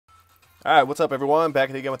Alright, what's up everyone?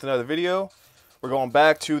 Back again with another video. We're going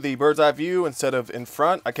back to the bird's eye view instead of in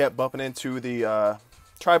front. I kept bumping into the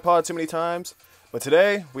tripod too many times. But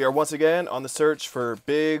today, we are once again on the search for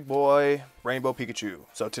big boy Rainbow Pikachu.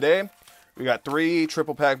 So today, we got 3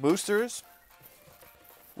 triple pack boosters.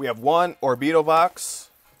 We have 1 Orbeetle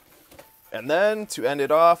box. And then, to end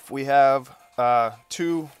it off, we have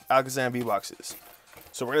 2 Alakazam V boxes.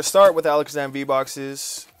 So we're going to start with Alakazam V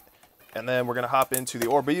boxes. And then we're going to hop into the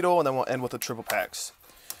Orbeetle, and then we'll end with the triple packs.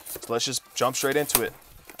 So let's just jump straight into it.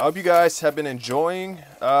 I hope you guys have been enjoying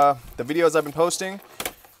the videos I've been posting.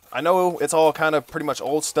 I know it's all kind of pretty much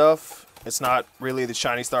old stuff. It's not really the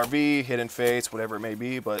Shiny Star V, Hidden Fates, whatever it may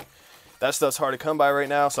be, but that stuff's hard to come by right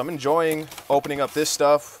now. So I'm enjoying opening up this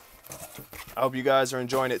stuff. I hope you guys are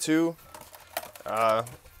enjoying it too. That's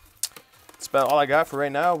about all I got for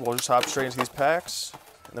right now. We'll just hop straight into these packs,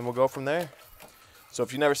 and then we'll go from there. So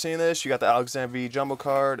if you've never seen this, you got the Alakazam V Jumbo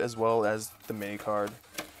card as well as the mini card.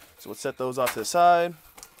 So we'll set those off to the side.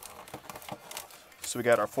 So we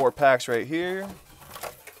got our 4 packs right here.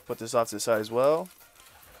 Put this off to the side as well.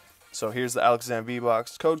 So here's the Alakazam V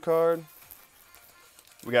box code card.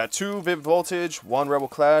 We got 2 Vivid Voltage, 1 Rebel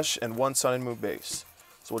Clash, and 1 Sun and Moon base.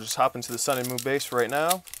 So we'll just hop into the Sun and Moon base for right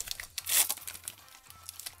now.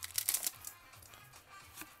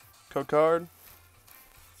 Code card.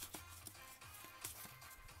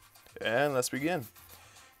 And let's begin.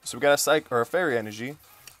 So we got a Psych or a Fairy Energy,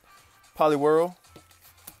 Poliwhirl,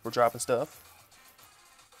 we're dropping stuff.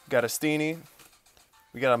 We got a Steenie,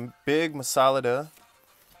 we got a big Masalada,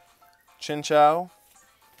 Chinchou,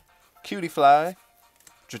 Cutiefly,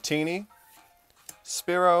 Dratini,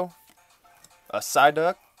 Spearow, a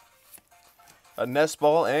Psyduck, a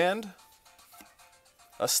Nestball, and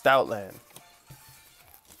a Stoutland.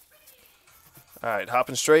 Alright,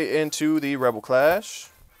 hopping straight into the Rebel Clash.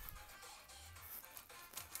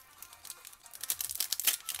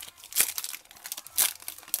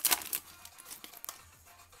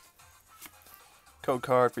 Code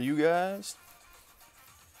card for you guys.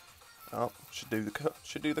 Oh, should do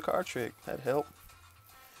the card trick. That'd help.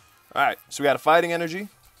 All right, so we got a Fighting Energy.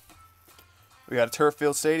 We got a Turf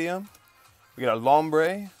Field Stadium. We got a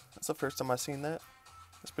Lombre. That's the first time I've seen that.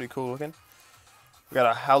 That's pretty cool looking. We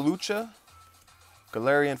got a Hawlucha,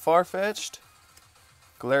 Galarian Farfetch'd,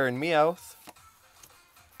 Galarian Meowth.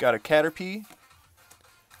 Got a Caterpie,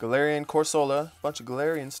 Galarian Corsola, bunch of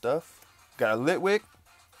Galarian stuff. Got a Litwick.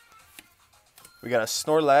 We got a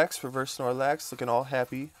Snorlax, reverse Snorlax, looking all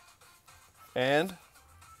happy. And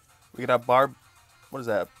we got a what is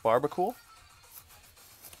that, Barbacool?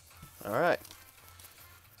 Alright.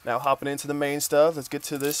 Now hopping into the main stuff, let's get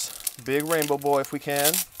to this big rainbow boy if we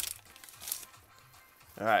can.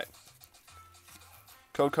 Alright.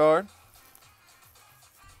 Code card.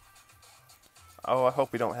 Oh, I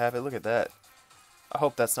hope we don't have it. Look at that. I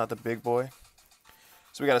hope that's not the big boy.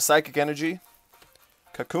 So we got a Psychic Energy,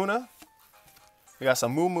 Kakuna. We got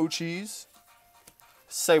some Moo Moo Cheese,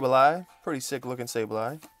 Sableye, pretty sick looking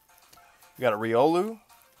Sableye. We got a Riolu,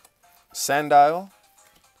 Sandile,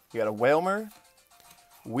 we got a Wailmer,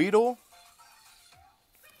 Weedle,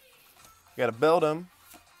 we got a Beldum,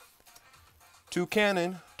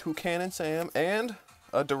 Toucannon Sam, and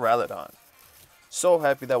a Duraludon. So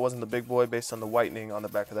happy that wasn't the big boy based on the whitening on the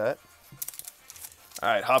back of that.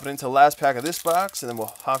 Alright, hopping into the last pack of this box, and then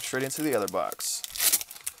we'll hop straight into the other box.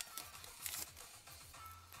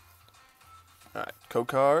 Alright, code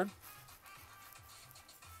card.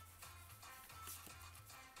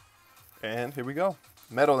 And here we go.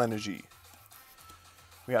 Metal Energy.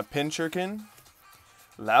 We got Pinchurkin,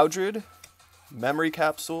 Loudred, Memory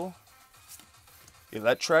Capsule,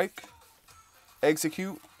 Electrike,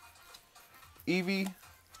 Execute, Eevee,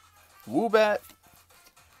 Woobat,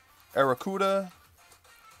 Arrokuda.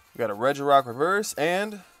 We got a Regirock Reverse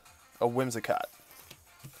and a Whimsicott.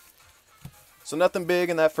 So nothing big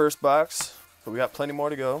in that first box. But we got plenty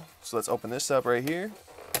more to go. So let's open this up right here.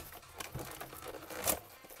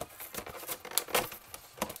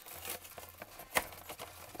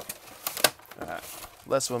 Alright.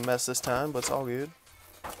 Less of a mess this time, but it's all good.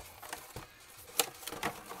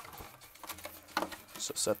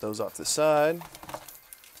 So set those off to the side.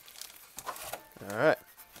 Alright.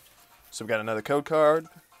 So we got another code card.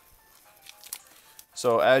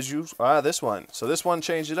 So as you this one. So this one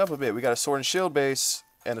changed it up a bit. We got a Sword and Shield base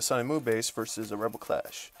and a Sun and Moon base versus a Rebel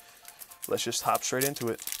Clash. Let's just hop straight into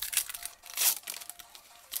it.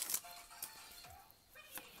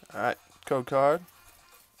 Alright, code card.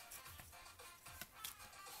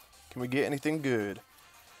 Can we get anything good?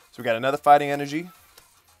 So we got another Fighting Energy.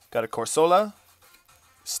 Got a Corsola,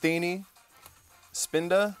 Steenie,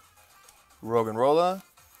 Spinda, Roggenrola,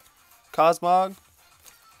 Cosmog,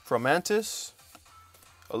 Fromantis,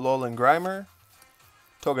 Alolan Grimer,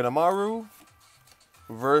 Togedemaru,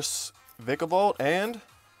 Reverse Vikavolt, and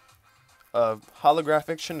a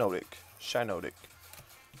holographic Shiinotic.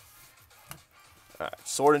 Alright,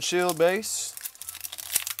 Sword and Shield base.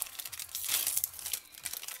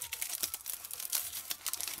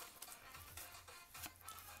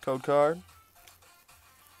 Code card.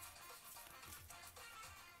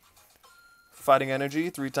 Fighting Energy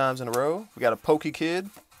 3 times in a row. We got a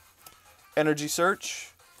Pokekid, Energy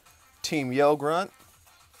Search, Team Yell Grunt.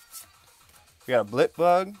 We got a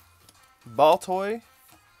Blipbug, Baltoy.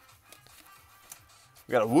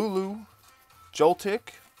 We got a Wooloo,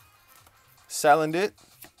 Joltik, Salandit,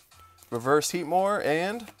 Reverse Heatmore,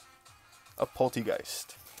 and a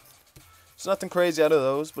Poltegeist. There's nothing crazy out of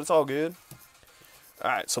those, but it's all good.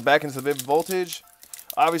 Alright, so back into the Vivid Voltage.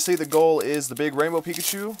 Obviously, the goal is the big Rainbow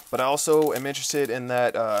Pikachu, but I also am interested in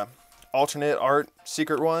that alternate art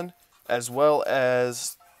secret one, as well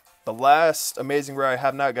as the last amazing rare I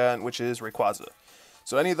have not gotten, which is Rayquaza.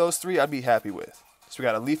 So any of those 3, I'd be happy with. So we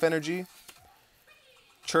got a Leaf Energy,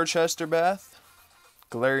 Chichester Bath,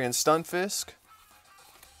 Galarian Stunfisk,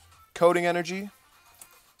 Coding Energy,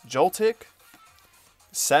 Joltik,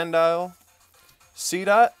 Sandile,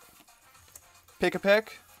 Seedot, Pikapek,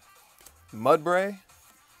 Mudbray,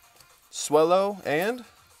 Swellow, and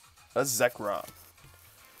a Zekrom.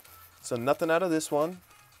 So nothing out of this one.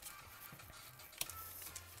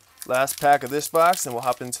 Last pack of this box, and we'll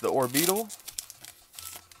hop into the Orbeetle.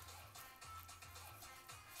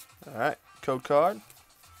 Alright, code card.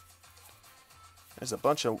 There's a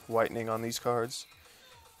bunch of whitening on these cards.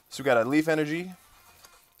 So we got a Leaf Energy,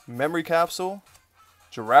 Memory Capsule,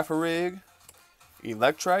 Girafarig,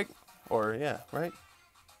 Electrike, or yeah, right?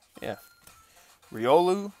 Yeah.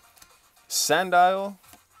 Riolu, Sandile,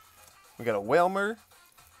 we got a Wailmer,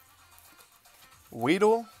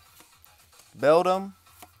 Weedle, Beldum,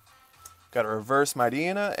 got a Reverse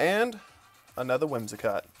Mightyena, and another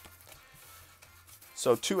Whimsicott.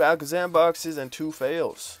 So 2 Alakazam boxes and 2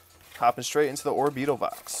 fails. Hopping straight into the Orbeetle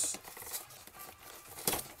box.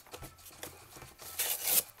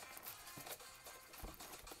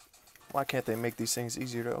 Why can't they make these things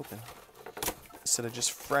easier to open? Instead of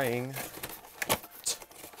just fraying.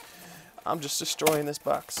 I'm just destroying this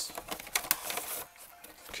box.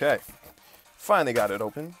 Okay. Finally got it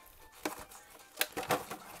open.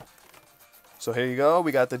 So here you go.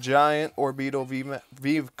 We got the giant Orbeetle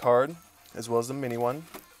V card, as well as the mini one.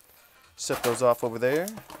 Set those off over there.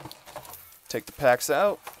 Take the packs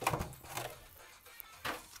out.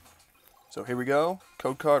 So here we go.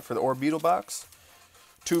 Code card for the Orbeetle box.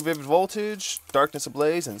 2 Vivid Voltage, Darkness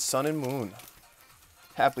Ablaze, and Sun and Moon.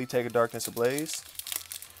 Happily take a Darkness Ablaze.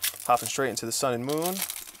 Hopping straight into the Sun and Moon.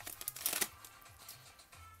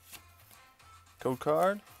 Code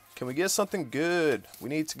card. Can we get something good? We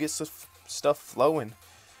need to get some stuff flowing.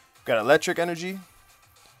 We've got Electric Energy,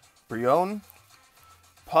 Brionne,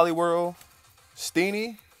 Poliwhirl,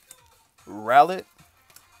 Steenie, Rowlet.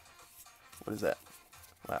 What is that?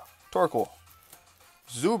 Wow. Torkoal.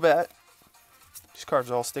 Zubat. These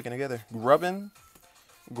cards are all sticking together. Grubbin,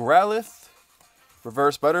 Growlithe,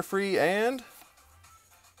 Reverse Butterfree, and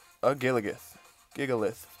a Gigalith.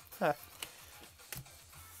 Ha.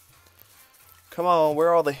 Come on, where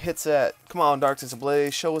are all the hits at? Come on, Darkness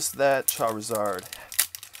Ablaze, show us that Charizard.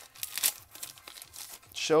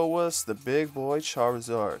 Show us the big boy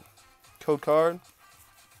Charizard. Code card.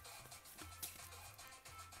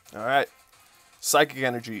 Alright. Psychic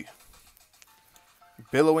Energy.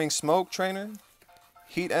 Billowing Smoke Trainer.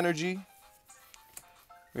 Heat Energy.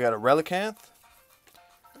 We got a Relicanth.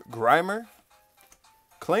 Grimer.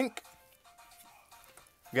 Clink.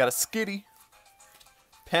 We got a Skitty.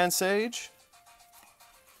 Pansage.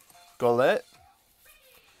 Golett.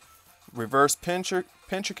 Reverse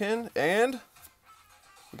Pincherkin. And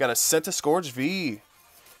we got a Centiskorch V.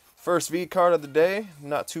 First V card of the day.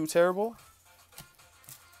 Not too terrible.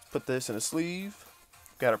 Put this in a sleeve.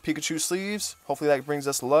 Got our Pikachu sleeves. Hopefully that brings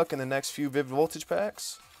us luck in the next few Vivid Voltage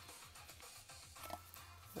packs.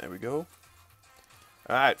 There we go.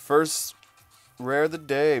 Alright, first rare of the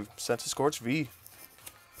day. Centiskorch V.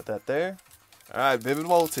 Put that there. Alright, Vivid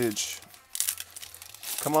Voltage.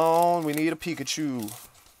 Come on, we need a Pikachu.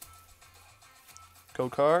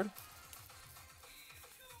 Code card.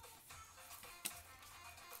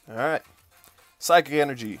 Alright. Psychic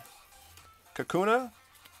Energy. Kakuna.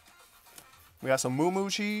 We got some Moo Moo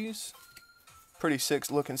Cheese. Pretty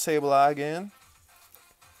sick looking Sableye again.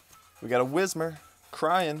 We got a Whismur.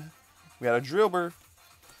 Crying. We got a Drillbur.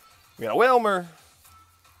 We got a Wailmer.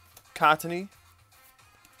 Cottony.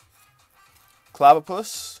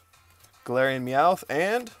 Clobbopus. Galarian Meowth,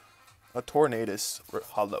 and a Tornadus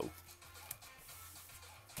Hollow.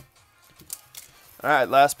 Alright,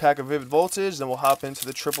 last pack of Vivid Voltage, then we'll hop into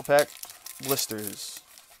the triple pack blisters.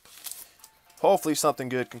 Hopefully something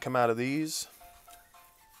good can come out of these.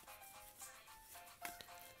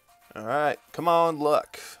 Alright, come on,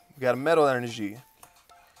 luck. We got a Metal Energy.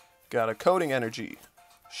 Got a Coating Energy.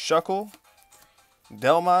 Shuckle.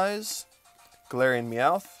 Delmise. Galarian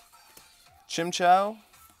Meowth. Chimchar.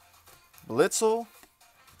 Blitzel.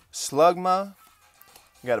 Slugma.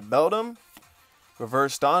 We got a Beldum.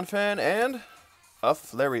 Reverse Donphan, and a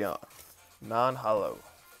Flareon. Non-hollow.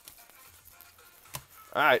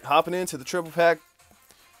 Alright, hopping into the triple pack.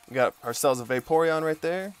 We got ourselves a Vaporeon right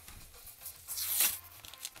there.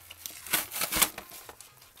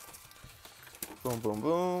 Boom, boom,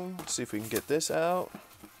 boom. Let's see if we can get this out.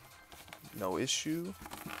 No issue.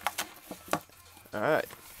 Alright.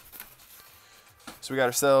 So we got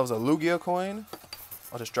ourselves a Lugia coin.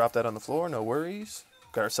 I'll just drop that on the floor, no worries.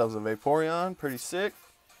 Got ourselves a Vaporeon, pretty sick.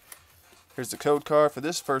 Here's the code card for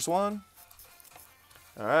this first one.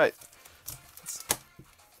 Alright.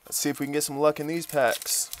 Let's see if we can get some luck in these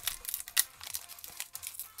packs.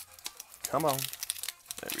 Come on.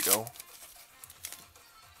 There we go.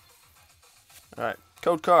 Alright,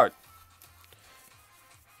 code card.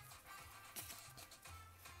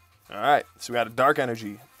 Alright, so we got a Dark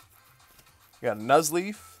Energy. We got a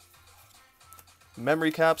Nuzleaf.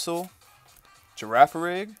 Memory Capsule.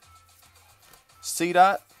 Girafarig.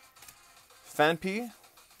 Seedot. Fanpy.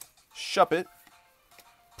 Shuppet.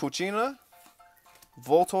 Poochyena.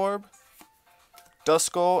 Voltorb.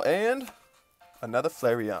 Duskull, and another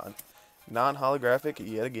Flareon. Non-holographic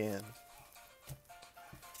yet again.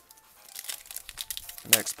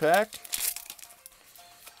 Next pack.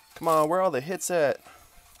 Come on, where are all the hits at?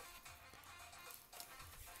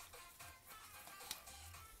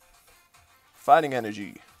 Fighting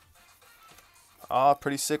Energy. Ah,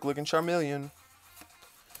 pretty sick looking Charmeleon.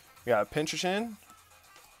 We got Pincushion,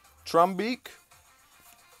 Trumbeak,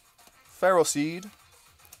 Ferroseed,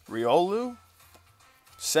 Riolu,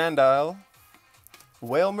 Sandile,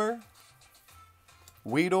 Wailmer,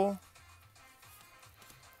 Weedle,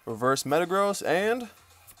 Reverse Metagross, and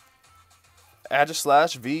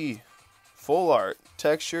Aegislash V. Full art,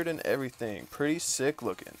 textured and everything. Pretty sick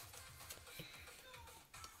looking.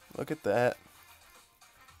 Look at that.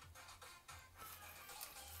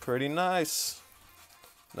 Pretty nice.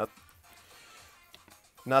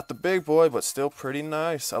 Not the big boy, but still pretty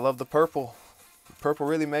nice. I love the purple. The purple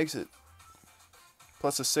really makes it.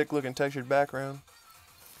 Plus a sick looking textured background.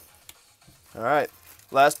 Alright.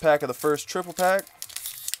 Last pack of the first triple pack.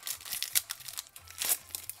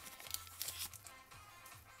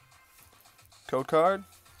 Code card.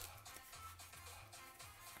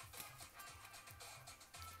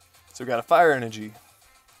 So we got a Fire Energy.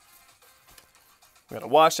 We got a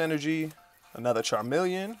Wash Energy. Another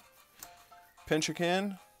Charmeleon.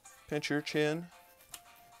 Pincurchin.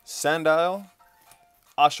 Sandile.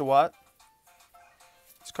 Oshawott.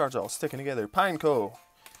 These cards are all sticking together. Pineco.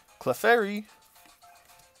 Clefairy.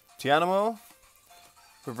 Tianimo.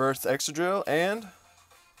 Reverse Excadrill. And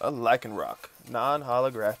a Lycanroc.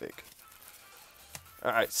 Non-holographic.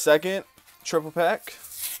 Alright, second triple pack.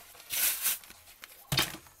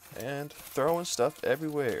 And throwing stuff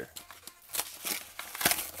everywhere.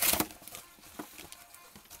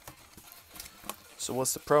 So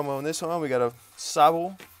what's the promo in this one? We got a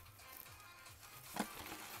Sobble.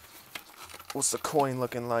 What's the coin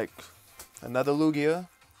looking like? Another Lugia.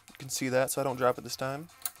 You can see that, so I don't drop it this time.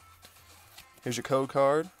 Here's your code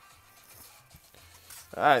card.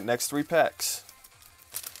 Alright, next three packs.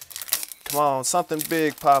 Come on, something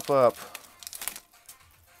big pop up.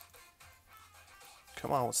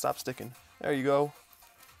 Come on, stop sticking. There you go.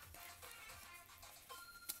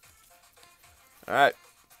 Alright,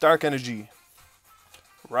 Dark Energy.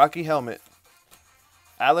 Rocky Helmet.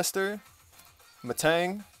 Alistair.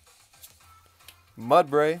 Matang.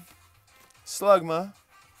 Mudbray. Slugma.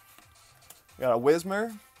 We got a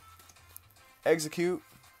Whismur. Execute.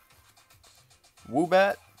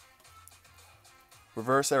 Woobat.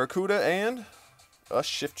 Reverse Arrokuda, and a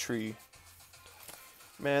Shiftry.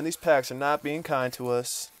 Man, these packs are not being kind to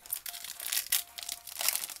us.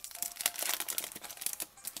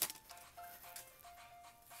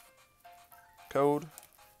 Code.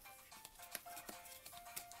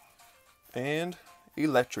 And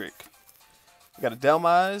Electric. We got a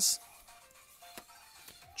Delmise.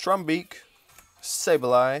 Trumbeak.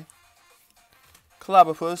 Sableye.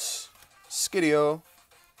 Clobopus. Skideo.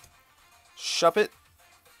 Shuppet.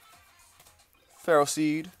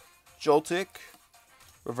 Ferroseed. Joltik.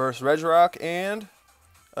 Reverse Regirock, and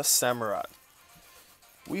A Samurai.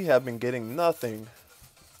 We have been getting nothing.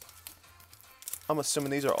 I'm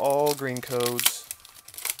assuming these are all green codes.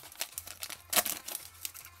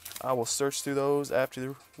 I will search through those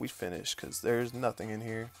after we finish, because there's nothing in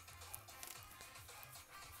here.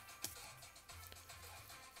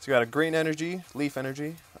 So we got a green energy, leaf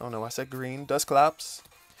energy. I don't know, I said green. Dusclops,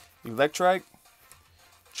 Electrike,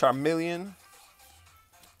 Charmeleon,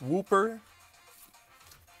 Wooper,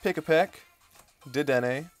 Pick-a-Peck,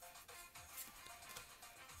 Dedenne.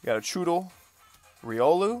 We got a Choodle,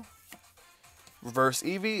 Riolu, Reverse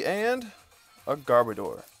Eevee, and a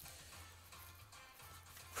Garbodor.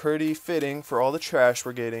 Pretty fitting for all the trash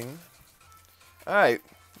we're getting. Alright,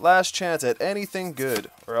 last chance at anything good,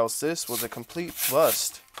 or else this was a complete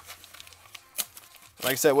bust.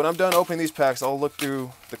 Like I said, when I'm done opening these packs, I'll look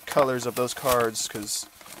through the colors of those cards, because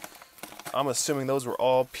I'm assuming those were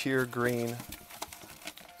all pure green.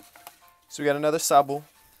 So we got another Sobble.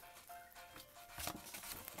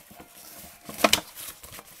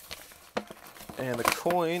 And the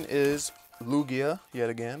coin is Lugia, yet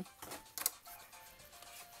again.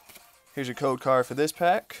 Here's your code card for this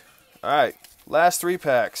pack. Alright, last 3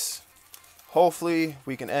 packs. Hopefully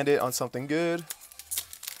we can end it on something good,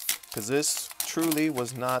 because this truly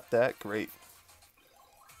was not that great.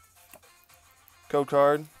 Code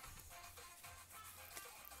card.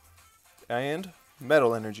 And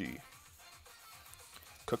Metal Energy.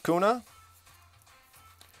 Kakuna.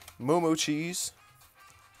 Moo Cheese.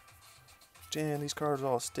 Damn, these cards are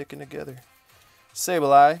all sticking together.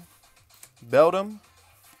 Sableye. Beldum.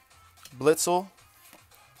 Blitzel,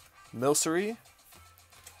 Milcery,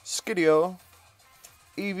 Skideo,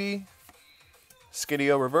 Eevee,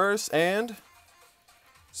 Skideo Reverse, and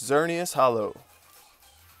Xerneas Hollow.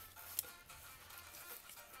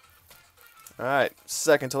 Alright,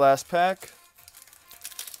 second to last pack.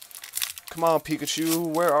 Come on, Pikachu,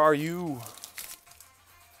 where are you?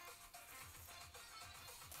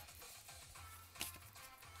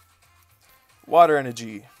 Water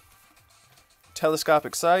Energy,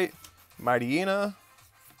 Telescopic Sight, Mightyena,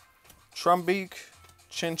 Trumbeak,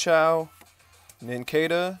 Chinchou,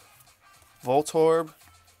 Nincada, Voltorb,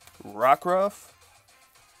 Rockruff,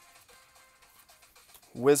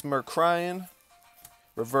 Whismur Cryin,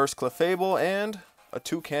 Reverse Clefable, and a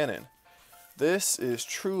Toucannon. This is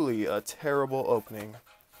truly a terrible opening.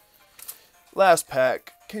 Last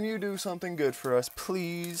pack, can you do something good for us,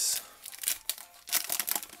 please?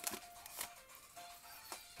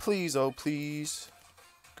 Please, oh please.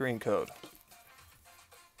 Green code.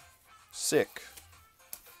 Sick.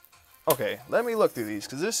 Okay, let me look through these,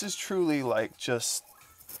 because this is truly like just...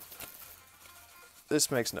 This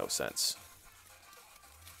makes no sense.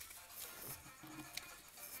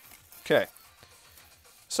 Okay.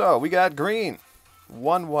 So, we got green.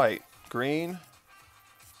 1 white. Green.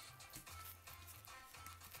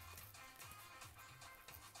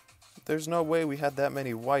 There's no way we had that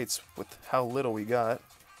many whites with how little we got.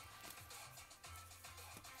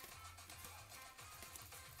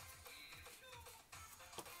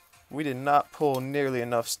 We did not pull nearly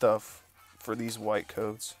enough stuff for these white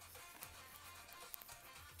codes.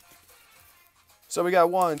 So we got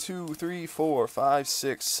 1, 2, 3, 4, 5,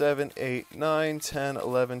 6, 7, 8, 9, 10,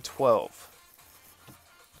 11, 12.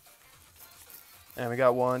 And we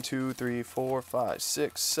got 1, 2, 3, 4, 5,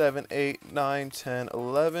 6, 7, 8, 9, 10,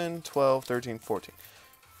 11, 12, 13, 14.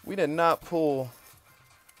 We did not pull.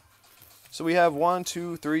 So we have 1,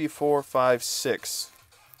 2, 3, 4, 5, 6.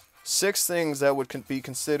 6 things that would be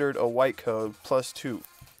considered a white code plus 2.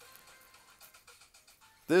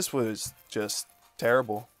 This was just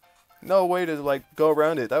terrible. No way to like go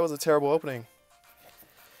around it. That was a terrible opening.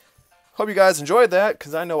 Hope you guys enjoyed that,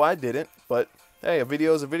 because I know I didn't. But hey, a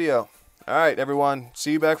video is a video. Alright everyone,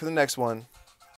 see you back for the next one.